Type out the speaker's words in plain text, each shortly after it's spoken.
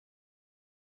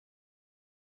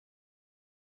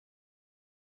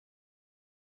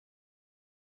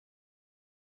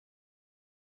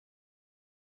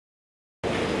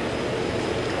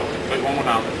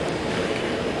found it.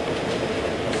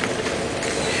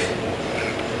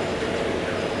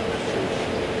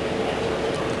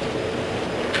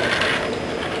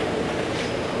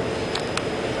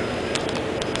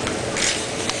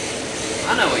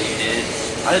 I know what you did.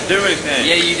 I didn't do anything.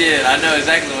 Yeah, you did. I know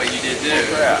exactly what you did too.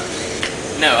 Oh, crap.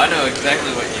 No, I know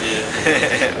exactly what you did.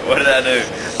 What did I do?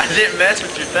 I didn't mess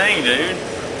with your thing, dude.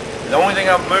 The only thing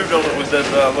I moved on it was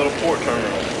this little port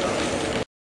terminal.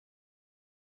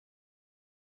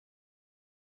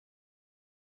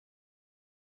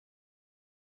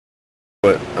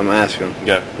 What I'm asking.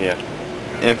 Go, yeah.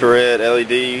 Infrared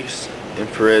LEDs,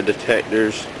 infrared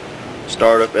detectors,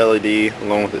 startup LED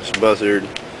along with its buzzard,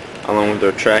 along with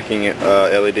their tracking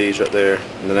LEDs right there.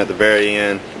 And then at the very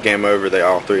end, game over, they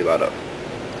all three light up.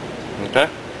 Okay.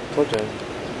 Okay.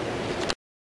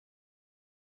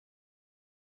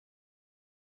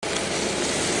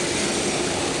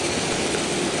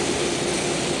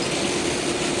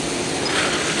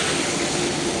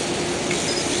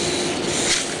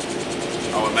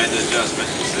 Oh, we made the adjustment.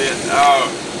 You see it? Oh.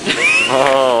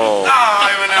 Oh. Oh,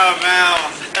 even though it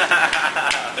mounds.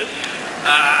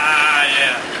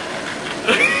 Yeah.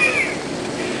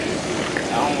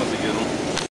 That one was a good one.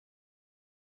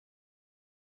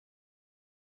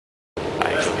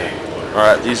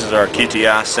 Alright, these are our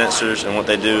QTI sensors, and what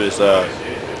they do is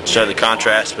show the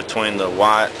contrast between the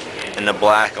white and the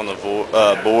black on the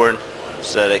board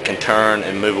so that it can turn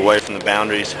and move away from the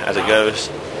boundaries as it goes.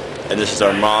 And this is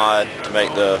our mod to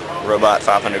make the robot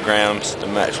 500 grams, the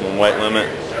maximum weight limit.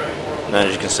 And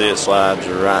as you can see, it slides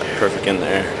right perfect in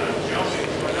there.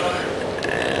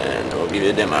 And we'll give you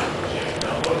a demo.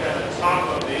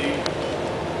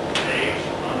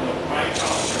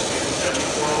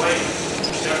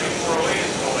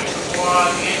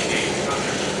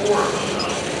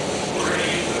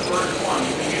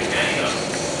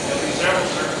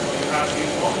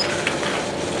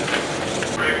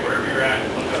 Wherever you're at,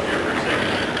 look up here for a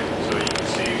second so you can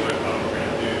see what we're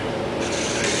going to do. This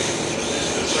is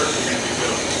the circuit you're going to be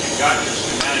building. You've got your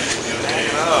schematics the other day.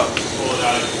 Pull it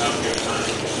out of your time.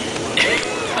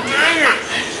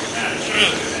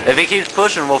 If he keeps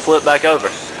pushing, we'll flip back over.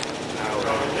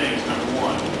 Couple things. Number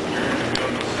one, you're going to be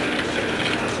building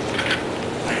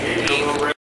I gave you a little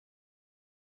red.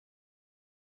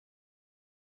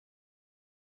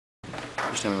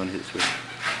 Just tell me when to hit the switch.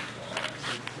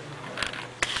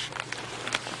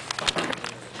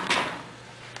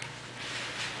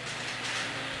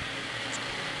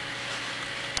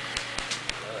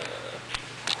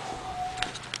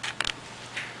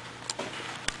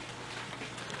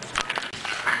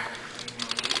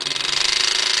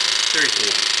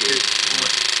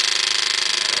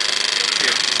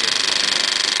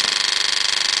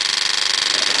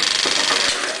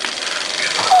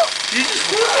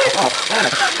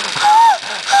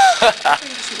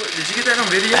 Did you get that on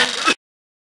video?